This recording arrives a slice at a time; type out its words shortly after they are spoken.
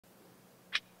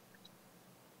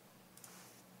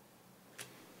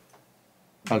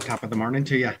Oh, top of the morning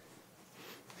to you.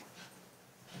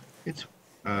 It's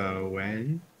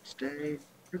Wednesday.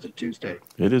 Or is it Tuesday?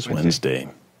 It is Wednesday.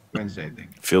 Wednesday, I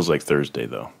think. Feels like Thursday,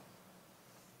 though.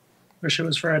 Wish it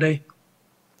was Friday.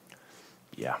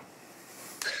 Yeah.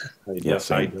 Yes,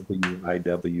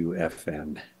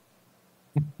 IWFN.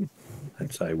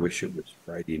 That's I wish it was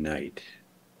Friday night.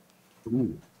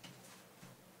 Ooh.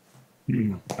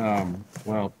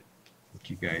 Well, thank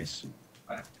you guys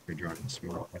for joining us. I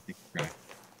think we're going to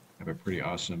have a pretty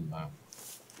awesome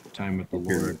time with the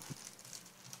Lord.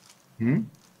 Can't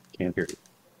hear you.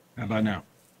 How about now?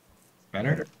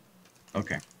 Better?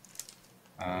 Okay.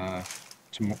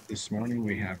 This morning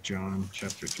we have John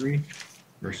chapter 3,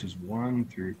 verses 1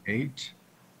 through 8.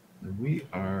 And we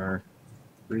are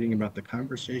reading about the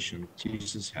conversation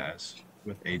Jesus has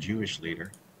with a Jewish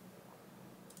leader,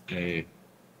 a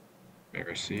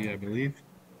Pharisee, I believe.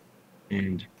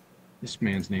 And this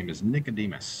man's name is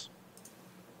Nicodemus.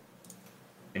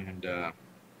 And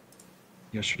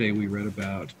yesterday we read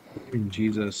about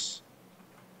Jesus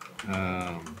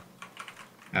at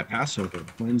Passover,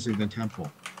 cleansing the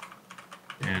temple.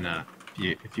 And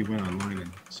if you went online and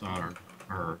saw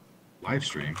our live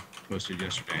stream posted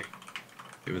yesterday,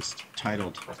 it was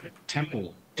titled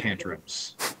Temple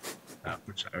Tantrums,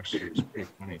 which actually was pretty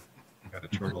funny. I got a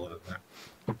chuckle out of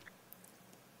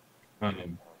that.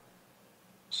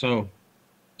 So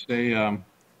today,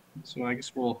 so I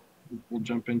guess we'll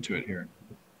jump into it here.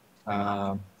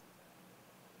 Right.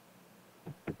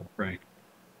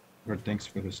 Lord, thanks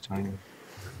for this time.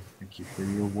 Thank you for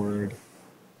your word.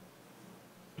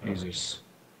 Jesus,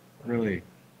 really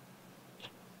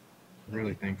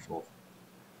thankful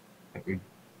that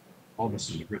all this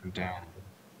is written down.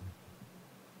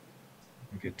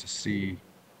 We get to see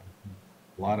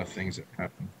a lot of things that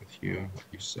happened with you, what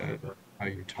you said, how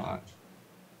you taught.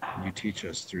 And you teach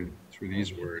us through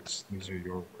these words. These are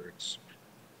your words.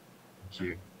 Thank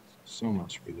you so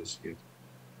much for this gift.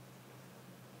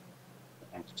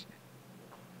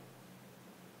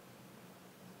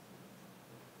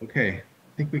 Okay, I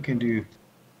think we can do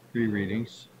 3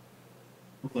 readings.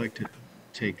 I'd like to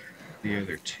take the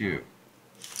other 2.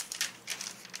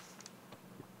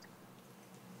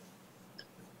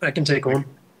 I can take one.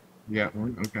 Yeah,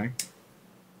 one. Okay.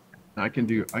 I can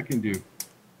do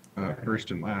first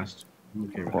and last.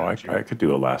 Okay with Well, that, I could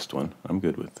do a last one. I'm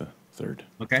good with the third.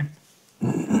 Okay.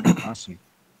 Awesome.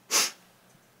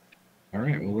 All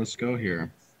right. Well, let's go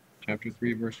here. Chapter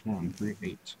 3, verse 1 through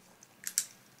 8.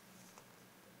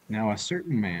 Now a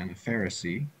certain man, a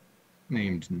Pharisee,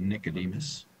 named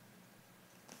Nicodemus,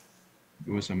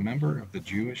 who was a member of the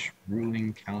Jewish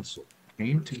ruling council,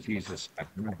 came to Jesus at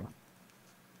night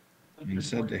and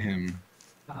said to him,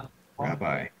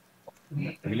 Rabbi,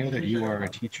 we know that you are a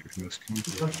teacher who has come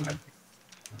from God,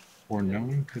 for no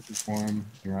one could perform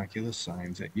miraculous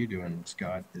signs that you do unless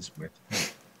God is with him.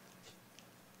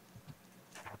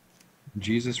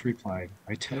 Jesus replied,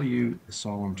 I tell you the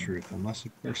solemn truth, unless a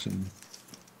person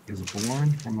is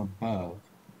born from above,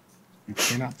 you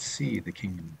cannot see the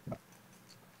kingdom of God.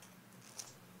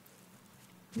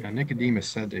 Now Nicodemus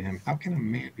said to him, how can a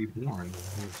man be born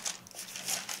when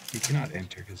he cannot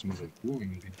enter his mother's womb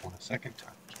and be born a second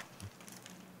time?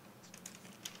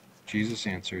 Jesus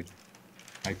answered,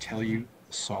 I tell you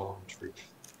the solemn truth.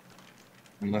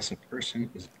 Unless a person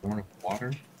is born of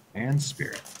water and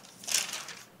spirit,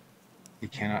 he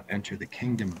cannot enter the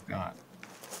kingdom of God.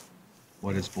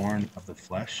 What is born of the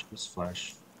flesh is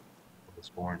flesh. What is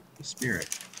born of the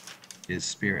spirit is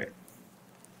spirit.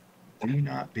 Do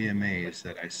not be amazed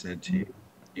that I said to you,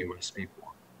 you must be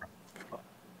born from above.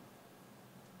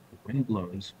 The wind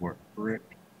blows wherever it,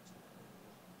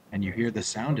 and you hear the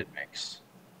sound it makes,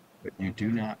 but you do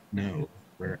not know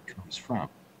where it comes from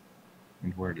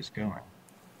and where it is going.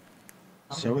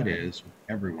 So it is with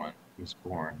everyone who is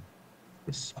born of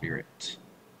the Spirit.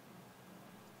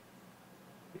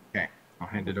 Okay, I'll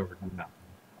hand it over to you now.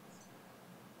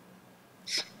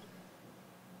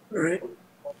 All right.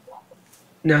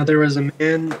 Now there was a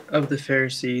man of the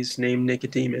Pharisees named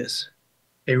Nicodemus,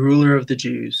 a ruler of the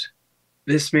Jews.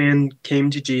 This man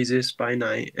came to Jesus by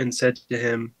night and said to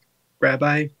him,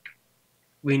 Rabbi,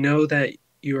 we know that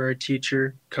you are a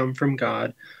teacher come from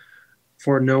God,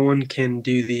 for no one can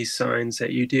do these signs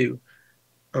that you do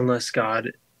unless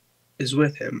God is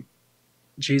with him.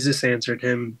 Jesus answered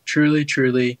him, Truly,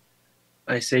 truly,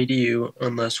 I say to you,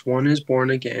 unless one is born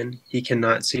again, he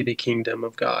cannot see the kingdom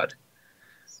of God.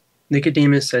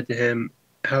 Nicodemus said to him,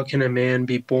 How can a man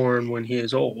be born when he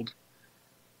is old?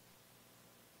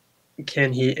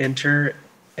 Can he enter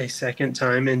a second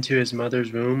time into his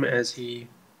mother's womb as he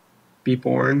be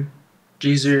born?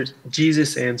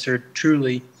 Jesus answered,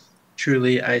 Truly,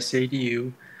 Truly, I say to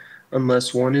you,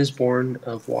 unless one is born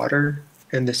of water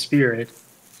and the Spirit,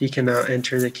 he cannot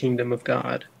enter the kingdom of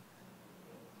God.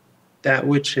 That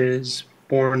which is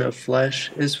born of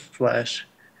flesh is flesh,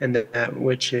 and that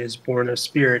which is born of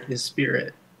spirit is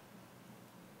spirit.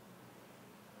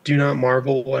 Do not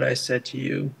marvel what I said to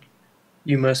you.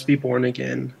 You must be born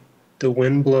again. The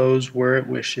wind blows where it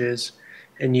wishes,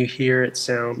 and you hear its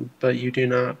sound, but you do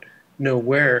not know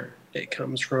where it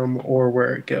comes from or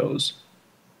where it goes.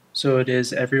 So it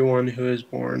is everyone who is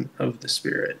born of the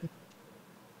Spirit.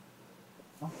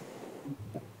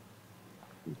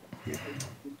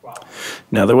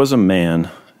 Now there was a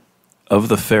man of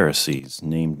the Pharisees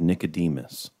named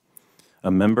Nicodemus,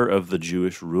 a member of the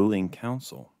Jewish ruling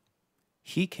council.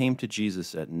 He came to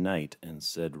Jesus at night and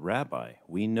said, Rabbi,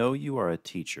 we know you are a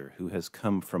teacher who has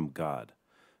come from God,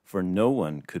 for no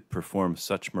one could perform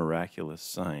such miraculous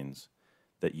signs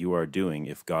that you are doing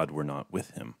if God were not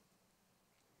with him.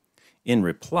 In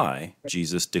reply,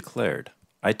 Jesus declared,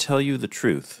 I tell you the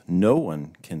truth, no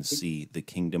one can see the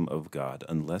kingdom of God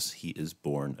unless he is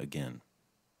born again.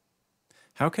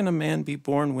 How can a man be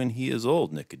born when he is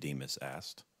old? Nicodemus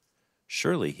asked.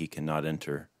 Surely he cannot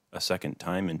enter a second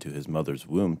time into his mother's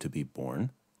womb to be born.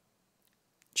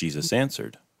 Jesus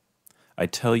answered, I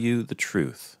tell you the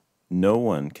truth, no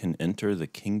one can enter the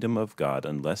kingdom of God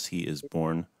unless he is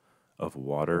born of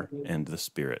water and the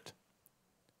Spirit.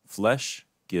 Flesh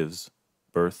gives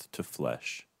birth to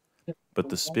flesh, but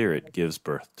the Spirit gives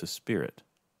birth to spirit.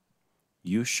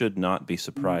 You should not be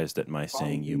surprised at my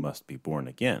saying you must be born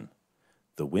again.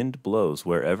 The wind blows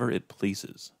wherever it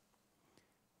pleases.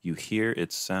 You hear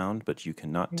its sound, but you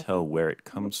cannot tell where it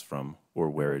comes from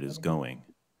or where it is going.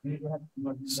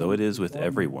 So it is with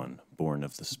everyone born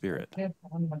of the Spirit.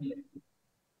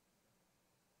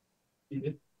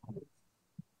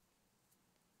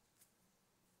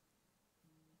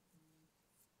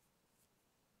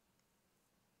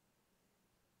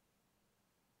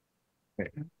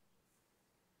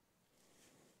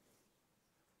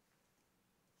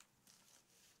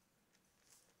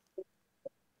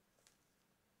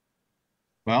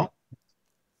 Well,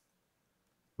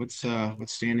 what's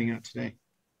standing out today?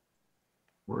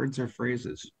 Words or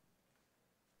phrases?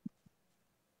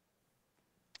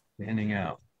 Standing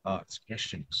out. Thoughts,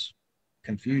 questions,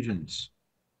 confusions,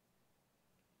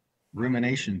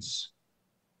 ruminations.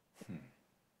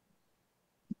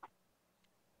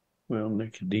 Well,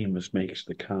 Nicodemus makes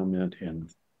the comment in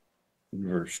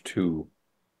verse 2,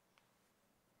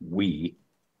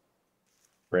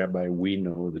 Rabbi, we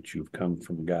know that you've come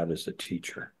from God as a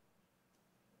teacher.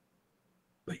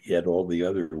 But yet all the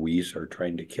other we's are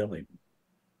trying to kill him.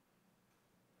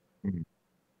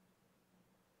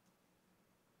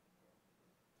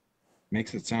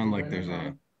 Makes it sound like there's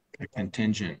a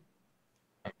contingent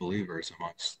of believers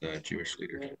amongst the Jewish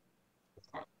leadership.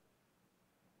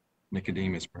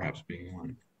 Nicodemus perhaps being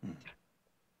one.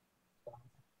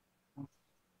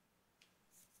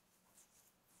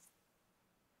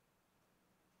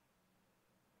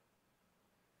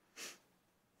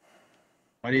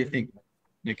 Why do you think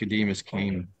Nicodemus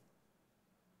came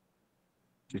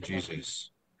to Jesus?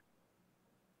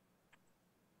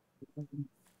 What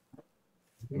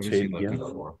is he looking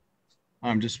for?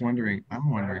 I'm wondering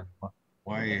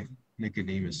why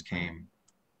Nicodemus came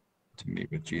to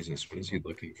meet with Jesus. What is he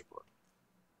looking for?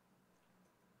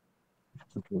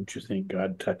 Don't you think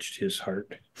God touched his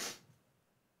heart?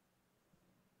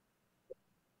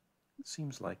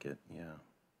 Seems like it, yeah.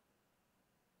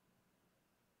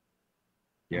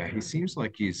 Yeah, he seems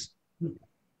like he's,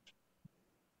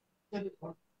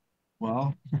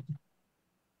 well,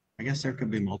 I guess there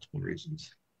could be multiple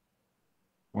reasons.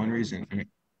 One reason, and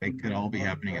they could all be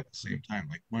happening at the same time.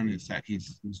 Like one is that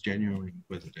he's genuinely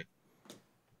inquisitive.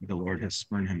 The Lord has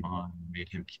spurred him on,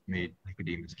 made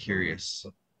Nicodemus curious.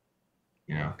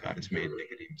 You know, God has made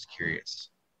Nicodemus curious.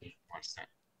 He wants to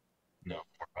know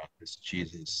more about this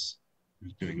Jesus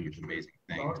who's doing these amazing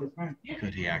things.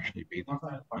 Could he actually be the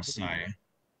Messiah,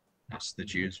 as the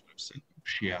Jews would have said,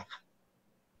 Mashiach?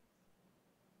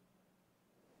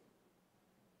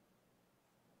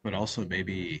 But also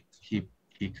maybe he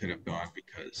could have gone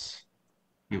because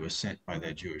he was sent by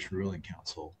the Jewish ruling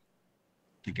council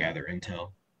to gather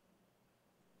intel.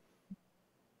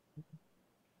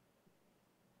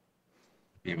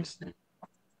 He was,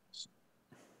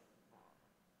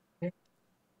 I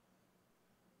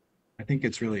think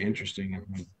it's really interesting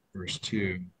in verse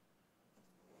 2.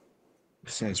 It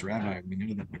says, Rabbi, we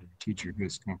know that you're a teacher who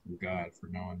has come from God, for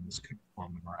no one could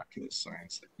perform the miraculous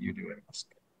signs that you do in us.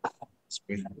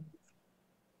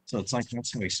 So it's like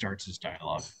that's how he starts his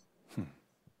dialogue.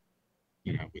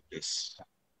 You know, with this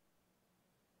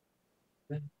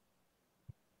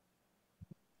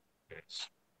It's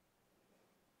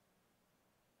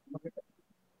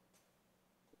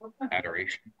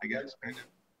adoration, I guess, kind of.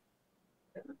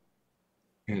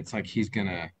 And it's like he's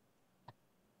gonna.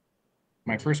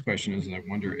 My first question is, I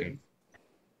wonder if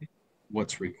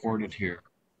what's recorded here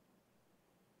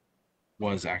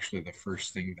was actually the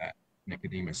first thing that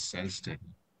Nicodemus says to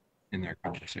him in their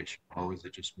conversation, or was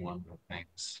it just one of the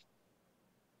things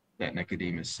that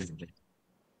Nicodemus had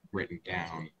written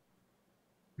down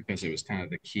because it was kind of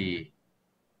the key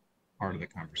part of the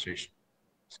conversation?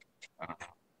 I don't know.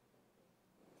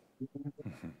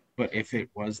 But if it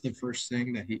was the first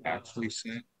thing that he actually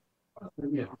said,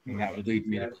 then that would lead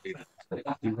me to believe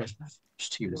that he wasn't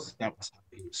first. That was how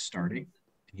he was starting.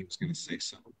 He was going to say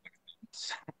something like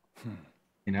this,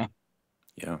 you know?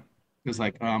 Yeah. It was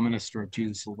like, oh, I'm going to stroke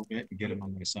Jesus a little bit and get him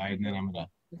on my side, and then I'm going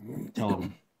to tell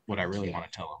him what I really want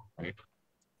to tell him, right?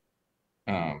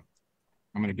 I'm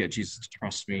going to get Jesus to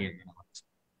trust me, and then I'm going to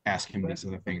ask him these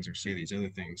other things or say these other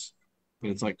things. But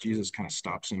it's like Jesus kind of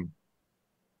stops him,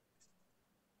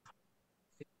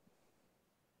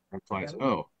 replies,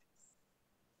 oh,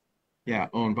 yeah,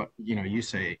 oh, but you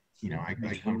say, I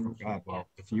come from God. Well,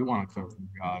 if you want to come from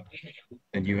God,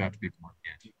 then you have to be born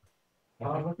again.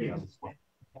 That's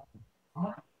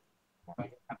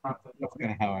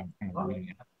kind of how I'm kind of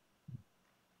reading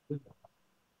it.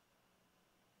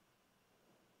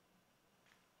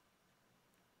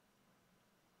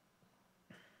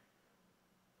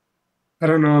 I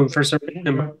don't know. For some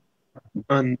reason,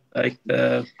 on like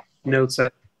the notes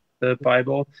of the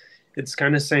Bible, it's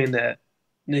kind of saying that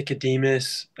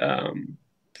Nicodemus,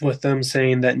 with them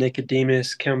saying that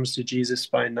Nicodemus comes to Jesus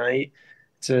by night,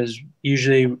 it says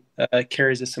usually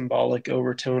carries a symbolic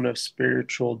overtone of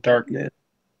spiritual darkness.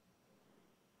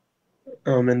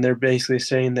 And they're basically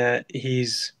saying that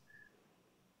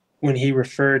when he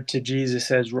referred to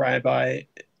Jesus as rabbi,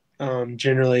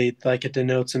 generally, like it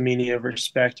denotes a meaning of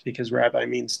respect because rabbi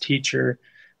means teacher.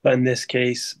 But in this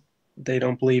case, they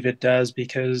don't believe it does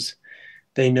because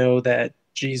they know that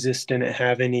Jesus didn't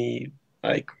have any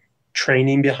like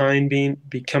training behind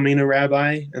becoming a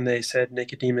rabbi, and they said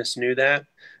Nicodemus knew that.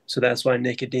 So that's why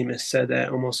Nicodemus said that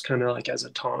almost kind of like as a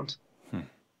taunt.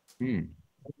 Hmm.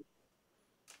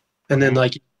 And then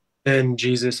then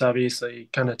Jesus obviously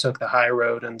kind of took the high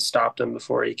road and stopped him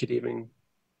before he could even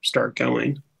start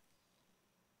going.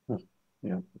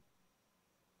 Yeah.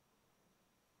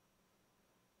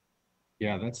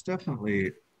 Yeah, that's definitely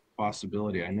a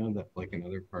possibility. I know that like in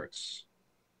other parts,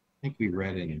 I think we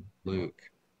read in Luke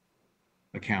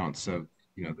accounts of,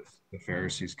 the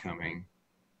Pharisees coming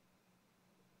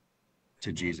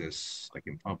to Jesus like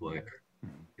in public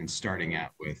and starting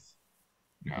out with,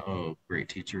 oh, great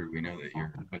teacher, we know that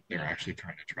but they're actually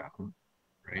trying to trap him,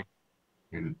 right?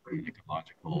 And like a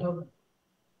logical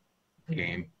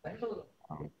game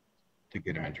to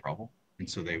get him in trouble. And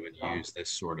so they would use this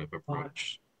sort of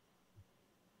approach.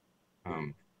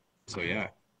 So yeah,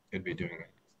 could be doing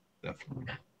that, definitely.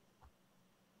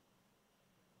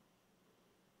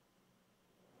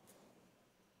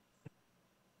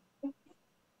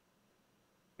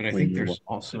 But I think there's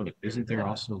also, isn't there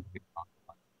also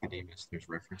Nicodemus, there's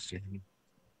reference to him?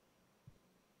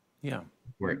 Yeah.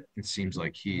 Where it seems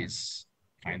like he's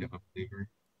kind of a believer.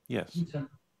 Yes.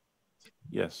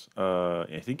 Yes.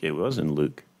 I think it was in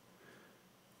Luke.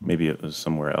 Maybe it was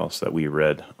somewhere else that we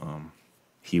read.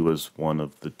 He was one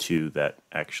of the two that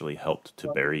actually helped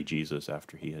to bury Jesus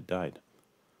after he had died.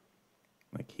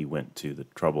 Like he went to the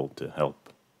trouble to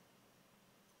help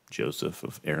Joseph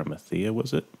of Arimathea,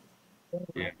 was it?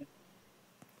 Yeah.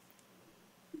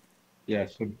 Yeah,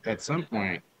 so at some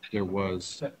point there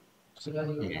was,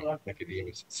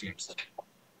 Nicodemus, it seems,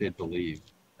 did believe.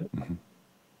 Mm-hmm.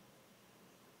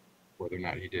 Whether or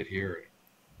not he did here,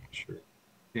 I'm not sure.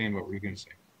 Dan, what were you going to say?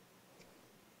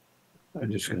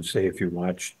 I'm just going to say, if you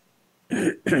watch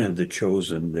The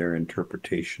Chosen, their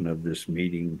interpretation of this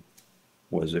meeting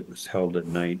was it was held at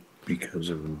night because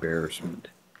of embarrassment.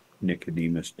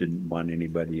 Nicodemus didn't want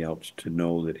anybody else to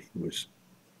know that he was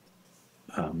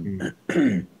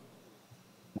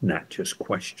not just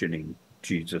questioning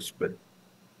Jesus, but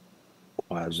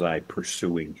quasi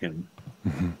pursuing him.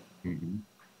 Mm-hmm.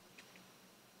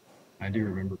 I do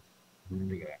remember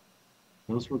that.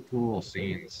 Those were cool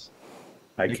scenes.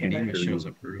 I can't hear shows you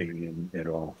up early. at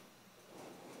all.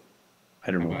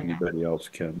 I don't know if anybody else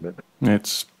can, but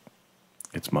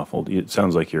It's muffled. It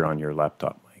sounds like you're on your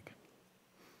laptop mic.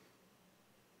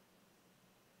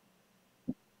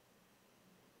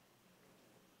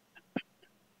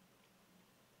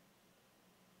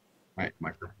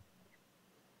 Microphone.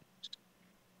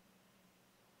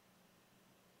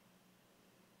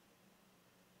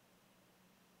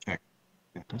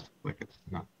 Looks like it's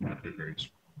not very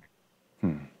strong.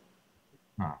 Hmm.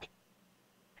 Huh.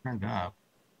 Turned up.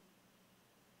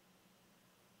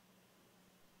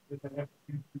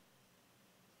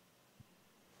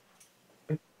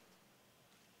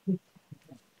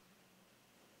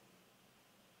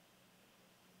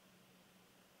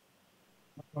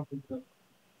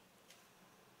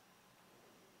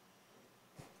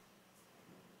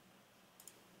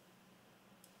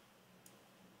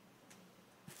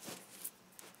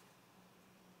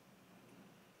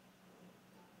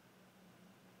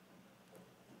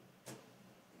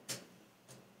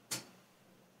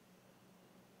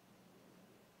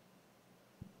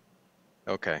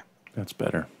 Okay. That's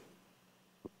better.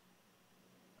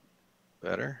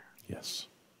 Better? Yes.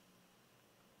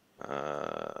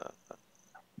 Now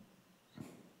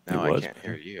It I was can't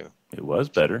better. hear you. It was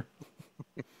better.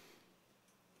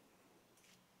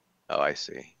 Oh, I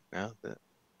see. No,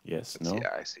 Yes. let's see. No.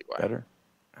 I see why. Better.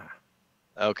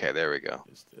 Okay, there we go.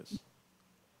 Is this?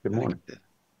 Good morning.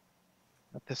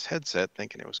 Got this headset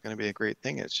thinking it was going to be a great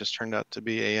thing. It's just turned out to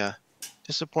be a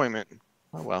disappointment.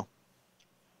 Oh well.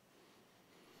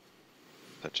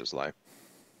 Such is life.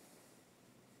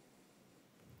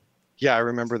 Yeah, I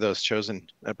remember those Chosen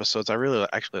episodes. I really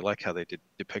actually like how they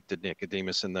depicted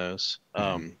Nicodemus in those.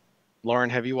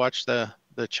 Lauren, have you watched the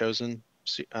Chosen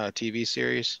TV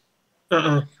series?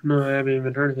 No, I haven't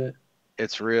even heard of it.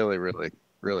 It's really, really,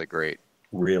 really great.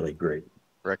 Really great.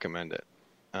 Recommend it.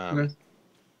 Okay.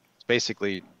 It's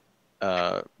basically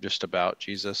just about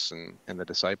Jesus and the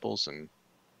disciples, and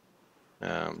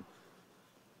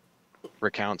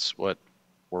recounts what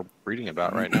we're reading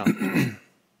about right now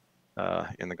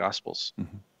in the Gospels.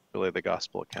 Really, the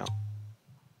Gospel account.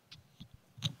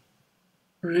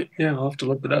 All right. Yeah, I'll have to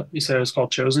look it up. You said it was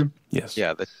called Chosen? Yes.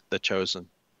 Yeah, the Chosen.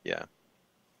 Yeah,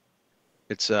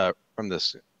 it's from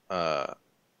this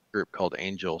group called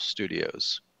Angel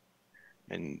Studios,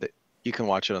 and you can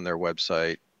watch it on their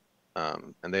website.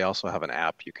 And they also have an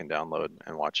app you can download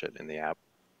and watch it in the app.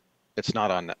 It's not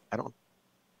on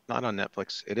not on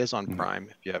Netflix. It is on Prime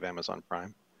if you have Amazon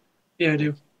Prime. Yeah, I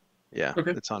do. Yeah,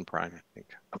 Okay. it's on Prime, I think.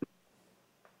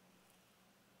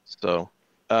 So,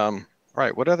 all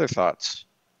right, what other thoughts?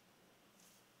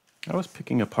 I was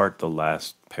picking apart the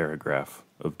last paragraph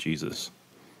of Jesus'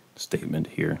 statement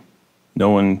here.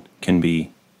 No one can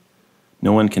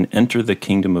enter the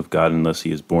kingdom of God unless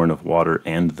he is born of water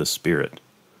and the Spirit.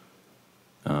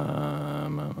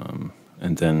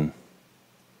 And then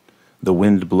the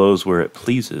wind blows where it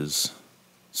pleases,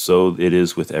 so it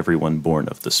is with everyone born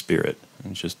of the Spirit.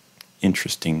 And it's just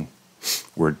interesting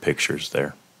word pictures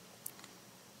there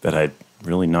that I'd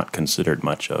really not considered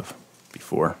much of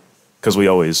before, because we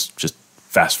always just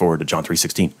fast forward to John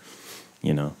 3:16,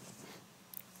 you know.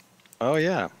 Oh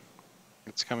yeah,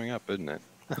 it's coming up, isn't it?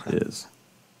 It is.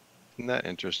 Isn't that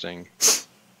interesting?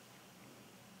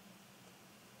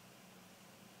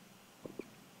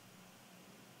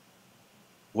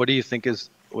 What do you think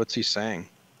what's he saying?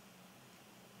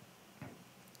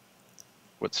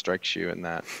 What strikes you in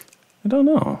that? I don't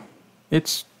know.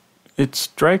 It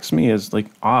strikes me as like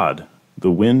odd.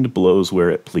 The wind blows where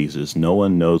it pleases. No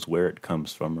one knows where it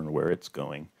comes from or where it's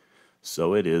going.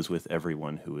 So it is with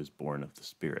everyone who is born of the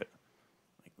Spirit.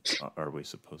 Like, what are we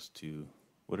supposed to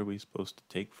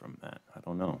take from that? I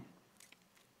don't know.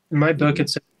 In my book, it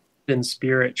says in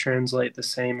spirit translate the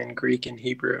same in Greek and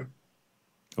Hebrew.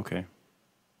 Okay.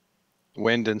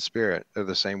 Wind and spirit, they're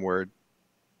the same word.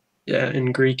 Yeah,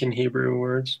 in Greek and Hebrew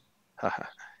words.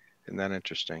 Isn't that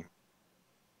interesting?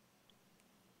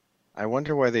 I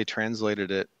wonder why they translated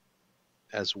it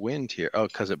as wind here. Oh,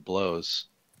 because it blows.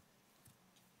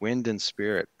 Wind and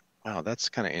spirit. Wow, that's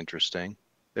kind of interesting.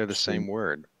 They're the same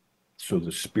word. So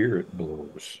the Spirit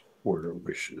blows where it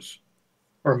wishes.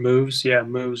 Or moves. Yeah,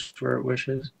 moves where it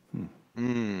wishes.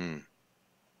 You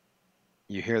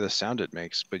hear the sound it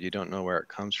makes, but you don't know where it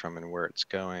comes from and where it's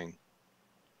going.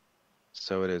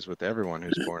 So it is with everyone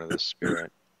who's born of the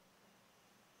Spirit.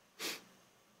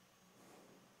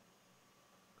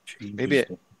 Changes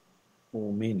the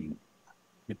whole meaning.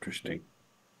 Interesting.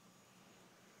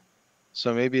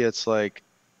 So maybe it's like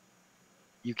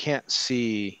you can't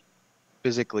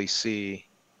physically see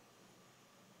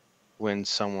when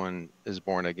someone is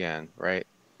born again, right?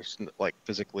 It's like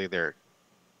physically they're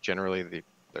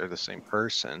the same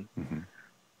person,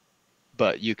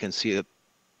 but you can see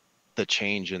the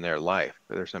change in their life.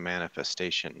 There's a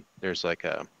manifestation. There's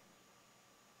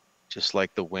just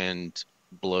like the wind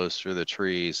blows through the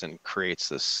trees and creates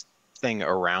this thing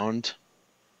around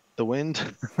the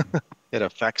wind.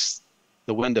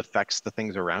 The wind affects the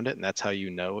things around it, and that's how you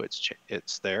know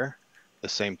it's there. The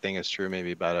same thing is true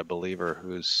maybe about a believer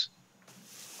who's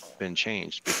been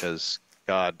changed because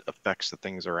God affects the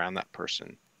things around that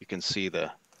person. You can see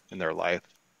in their life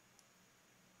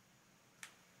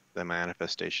the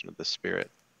manifestation of the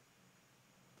Spirit.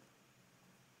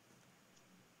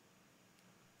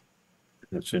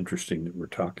 It's interesting that we're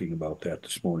talking about that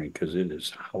this morning because it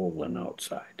is howling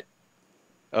outside.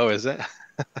 Oh, is it?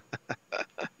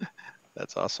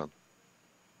 That's awesome.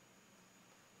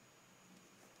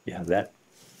 Yeah,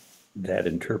 that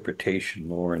interpretation,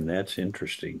 Lauren, that's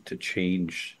interesting, to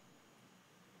change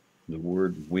the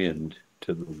word wind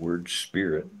to the word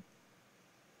spirit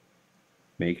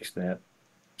makes that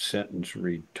sentence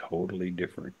read totally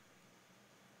different.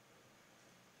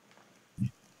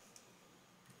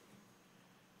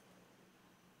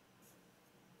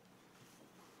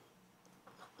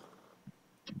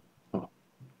 Oh,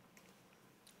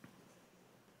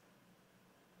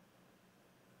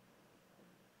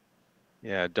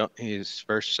 Yeah, he's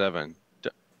verse 7.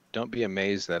 Don't be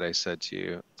amazed that I said to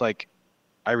you. It's like,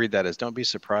 I read that as, don't be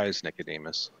surprised,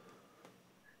 Nicodemus.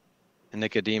 And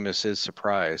Nicodemus is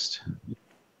surprised.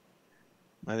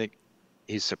 I think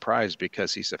he's surprised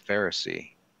because he's a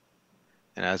Pharisee.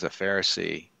 And as a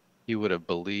Pharisee, he would have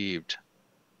believed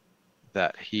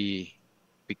that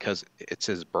because it's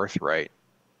his birthright,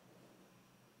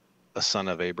 a son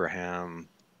of Abraham,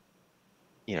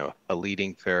 a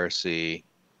leading Pharisee,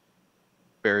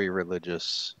 very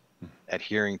religious,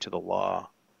 adhering to the law.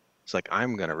 It's like,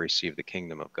 I'm going to receive the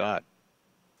kingdom of God.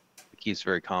 He's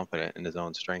very confident in his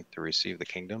own strength to receive the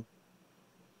kingdom.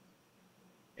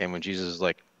 And when Jesus is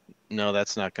like, no,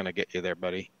 that's not going to get you there,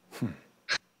 buddy.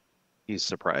 He's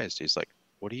surprised. He's like,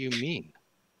 what do you mean?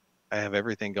 I have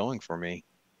everything going for me.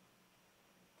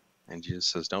 And Jesus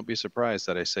says, don't be surprised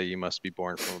that I say you must be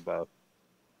born from above.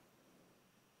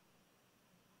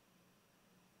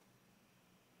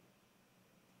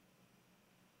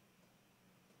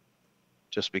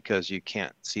 Just because you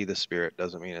can't see the Spirit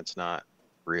doesn't mean it's not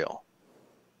real.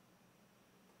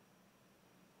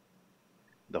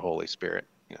 The Holy Spirit,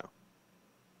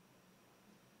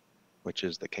 which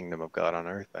is the kingdom of God on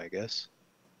earth, I guess.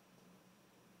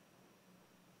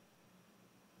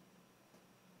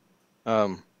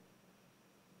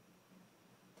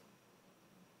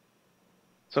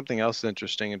 Something else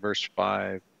interesting in verse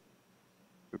 5,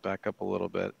 we back up a little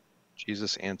bit.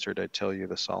 Jesus answered, I tell you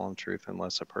the solemn truth,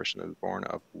 unless a person is born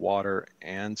of water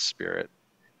and spirit,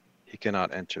 he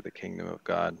cannot enter the kingdom of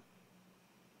God.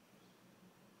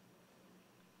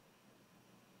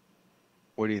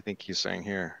 What do you think he's saying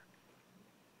here?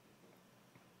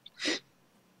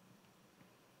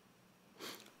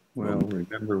 well,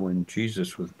 remember when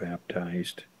Jesus was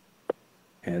baptized,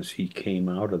 as he came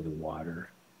out of the water,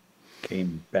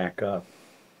 came back up,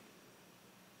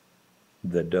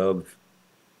 the dove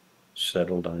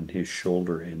settled on his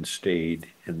shoulder and stayed,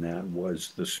 and that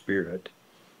was the Spirit.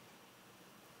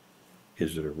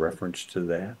 Is it a reference to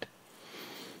that?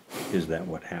 Is that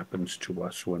what happens to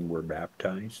us when we're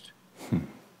baptized?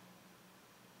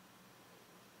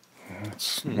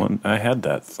 That's one. I had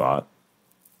that thought,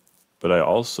 but I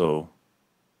also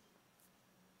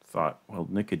thought, well,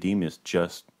 Nicodemus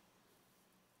just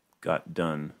got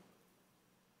done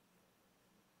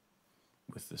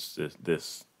with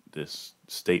this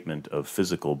statement of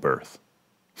physical birth.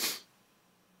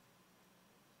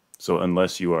 So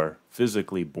unless you are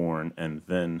physically born and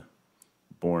then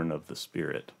born of the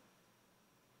Spirit,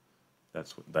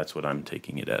 that's what I'm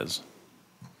taking it as.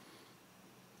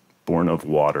 Born of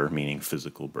water, meaning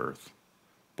physical birth.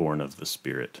 Born of the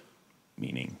Spirit,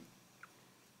 meaning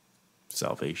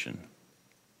salvation.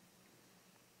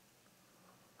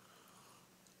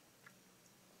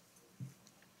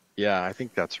 Yeah, I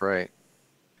think that's right.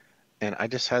 And I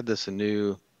just had this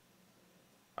new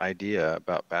idea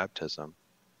about baptism.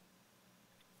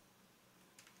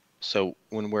 So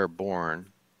when we're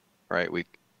born, right, we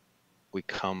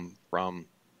come from,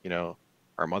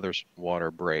 our mother's water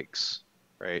breaks,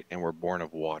 right? And we're born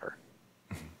of water.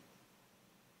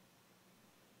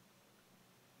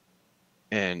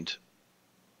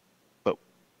 But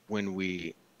when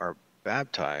we are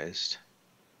baptized,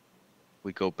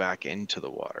 we go back into the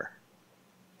water.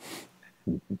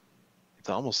 It's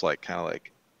almost like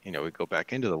we go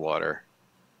back into the water,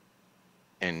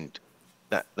 and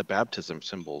that the baptism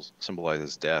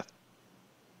symbolizes death,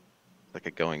 like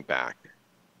a going back.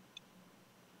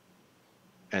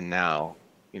 And now,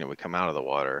 we come out of the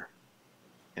water,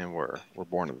 and we're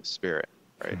born of the Spirit,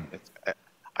 right?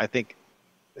 I think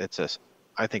it's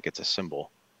a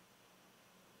symbol,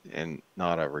 and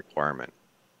not a requirement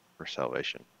for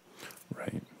salvation.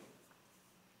 Right.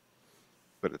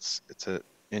 But it's an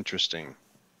interesting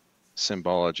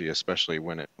symbology, especially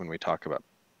when we talk about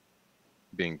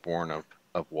being born of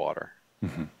water.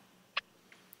 Mm-hmm.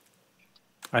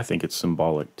 I think it's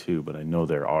symbolic too, but I know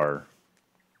there are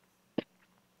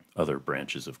other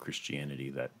branches of Christianity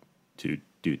that do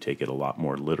take it a lot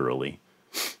more literally.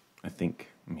 I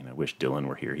wish Dylan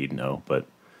were here, he'd know, but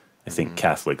I think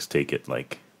Catholics take it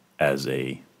like as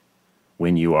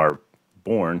when you are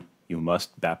born, you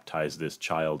must baptize this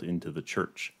child into the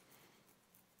church.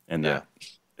 And that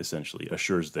essentially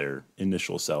assures their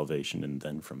initial salvation, and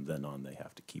then from then on they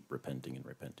have to keep repenting and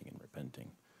repenting and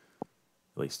repenting.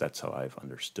 At least that's how I've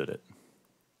understood it.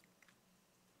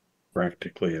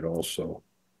 Practically, it also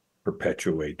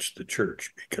perpetuates the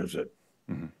church because it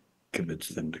commits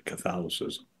them to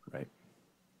Catholicism. Right.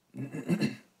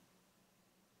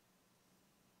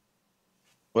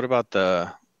 What about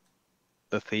the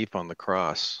thief on the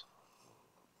cross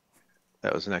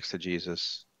that was next to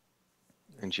Jesus?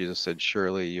 And Jesus said,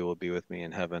 "Surely you will be with me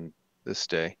in heaven this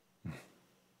day."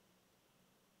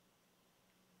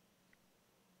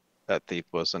 That thief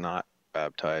was not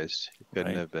baptized. He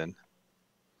couldn't have been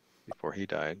before he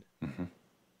died. Mm-hmm.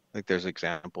 Like there's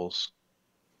examples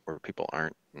where people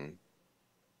aren't. And,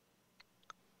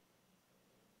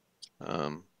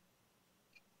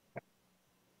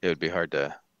 it would be hard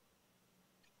to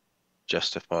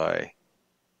justify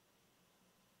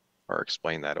or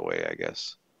explain that away, I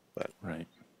guess. But Right.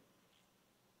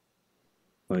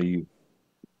 Well, you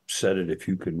said it, if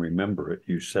you can remember it,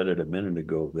 you said it a minute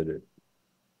ago that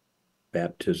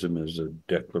baptism is a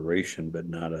declaration, but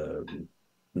not a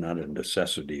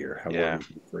necessity, or however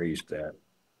you phrased that.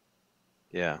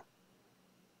 Yeah.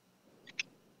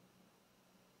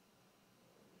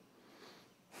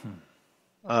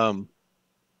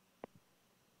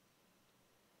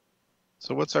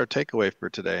 So what's our takeaway for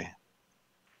today?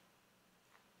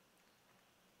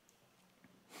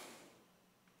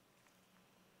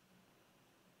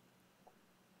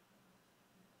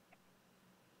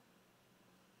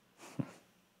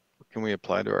 What can we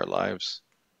apply to our lives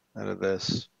out of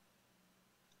this?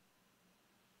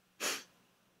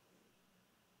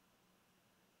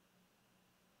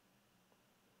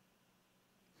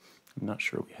 I'm not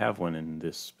sure we have one in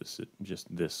this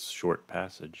just this short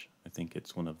passage. I think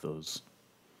it's one of those.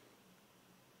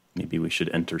 Maybe we should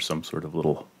enter some sort of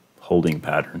little holding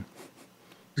pattern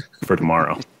for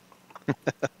tomorrow.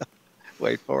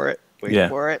 Wait for it. Wait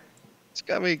for it. It's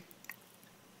coming.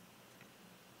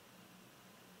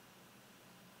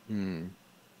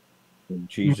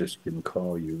 Jesus can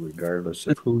call you regardless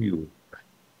of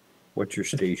what your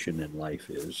station in life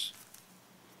is.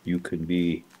 You can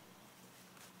be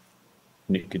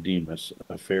Nicodemus,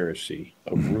 a Pharisee,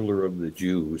 a ruler of the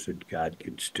Jews, and God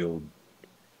can still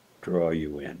draw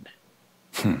you in.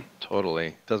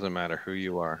 Totally. Doesn't matter who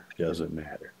you are. Doesn't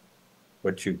matter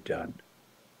what you've done.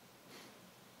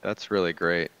 That's really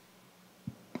great.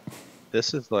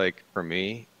 This is like, for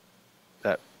me,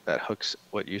 that hooks,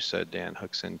 what you said, Dan,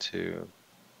 hooks into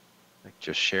like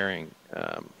just sharing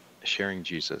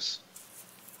Jesus.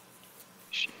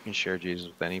 You can share Jesus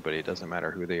with anybody. It doesn't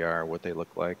matter who they are, what they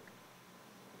look like,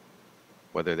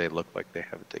 whether they look like they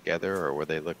have it together or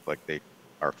whether they look like they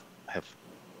have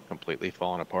completely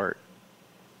fallen apart.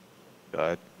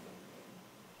 God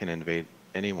can invade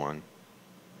anyone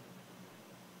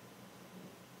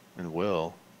and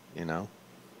will,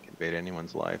 invade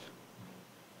anyone's life.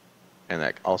 And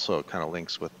that also kind of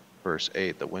links with verse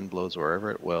 8, the wind blows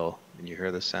wherever it will, and you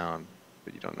hear the sound,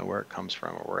 but you don't know where it comes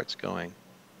from or where it's going.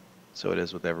 So it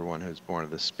is with everyone who's born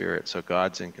of the Spirit. So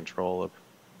God's in control of,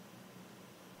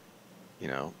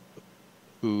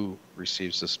 who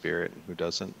receives the Spirit and who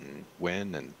doesn't, and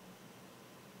when. And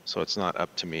so it's not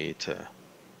up to me to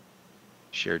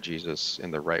share Jesus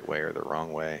in the right way or the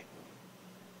wrong way.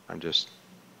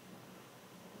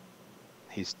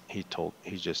 He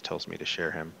just tells me to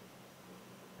share him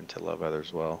and to love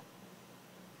others well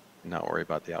and not worry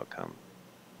about the outcome.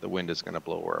 The wind is going to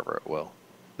blow wherever it will.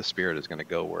 The Spirit is going to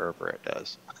go wherever it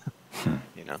does.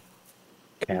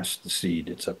 Cast the seed.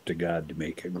 It's up to God to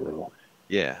make it grow.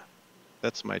 Yeah,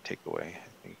 that's my takeaway, I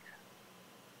think.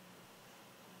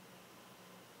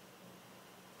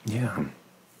 Yeah,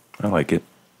 I like it.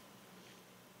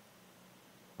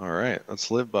 All right,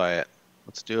 let's live by it.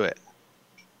 Let's do it.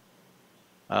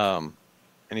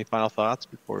 Any final thoughts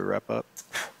before we wrap up?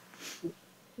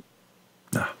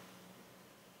 No,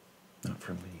 not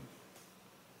from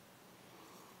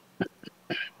me.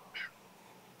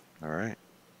 All right.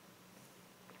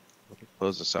 We'll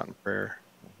close this out in prayer.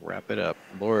 We'll wrap it up.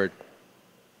 Lord,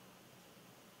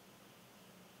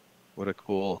 what a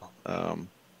cool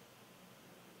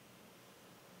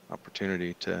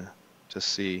opportunity to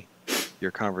see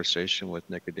your conversation with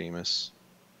Nicodemus.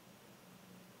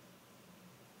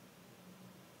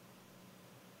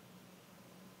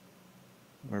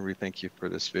 Lord, we thank you for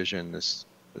this vision, this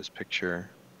picture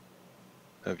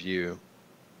of you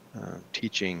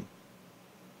teaching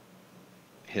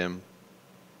him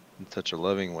in such a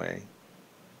loving way,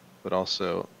 but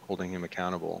also holding him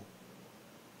accountable.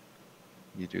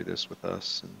 You do this with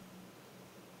us, and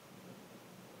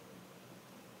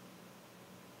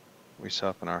we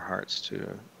soften our hearts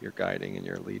to your guiding and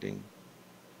your leading.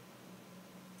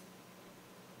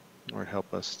 Lord,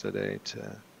 help us today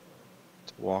to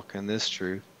walk in this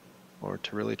truth, or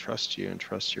to really trust you and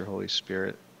trust your Holy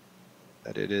Spirit,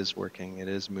 that it is working, it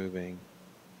is moving,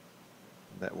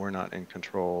 that we're not in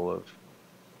control of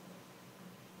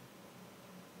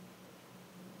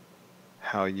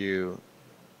how you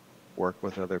work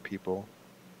with other people,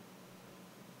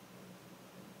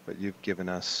 but you've given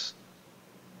us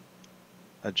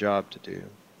a job to do,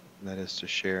 and that is to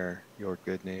share your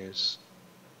good news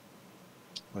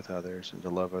with others and to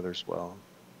love others well.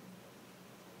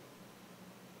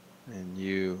 And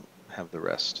you have the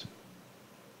rest.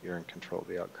 You're in control of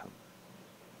the outcome.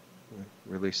 We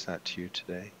release that to you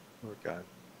today, Lord God.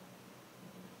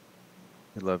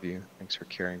 We love you. Thanks for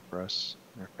caring for us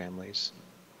and our families.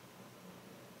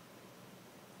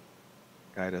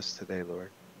 Guide us today, Lord.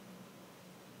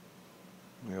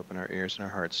 We open our ears and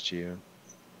our hearts to you.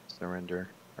 Surrender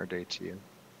our day to you.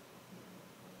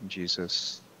 In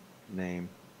Jesus' name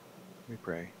we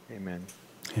pray. Amen.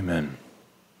 Amen.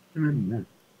 Amen.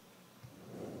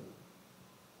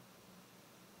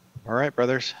 All right,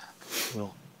 brothers.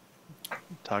 We'll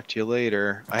talk to you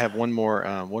later. I have one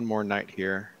more night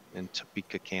here in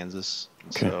Topeka, Kansas.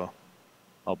 And Okay. so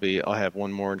I'll have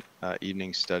one more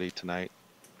evening study tonight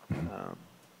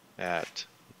at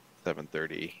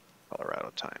 7:30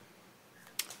 Colorado time.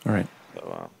 All right.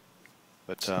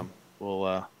 So,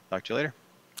 we'll talk to you later.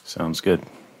 Sounds good.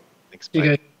 Thanks. You Bye.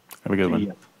 guys. Have a good one.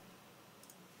 Yeah.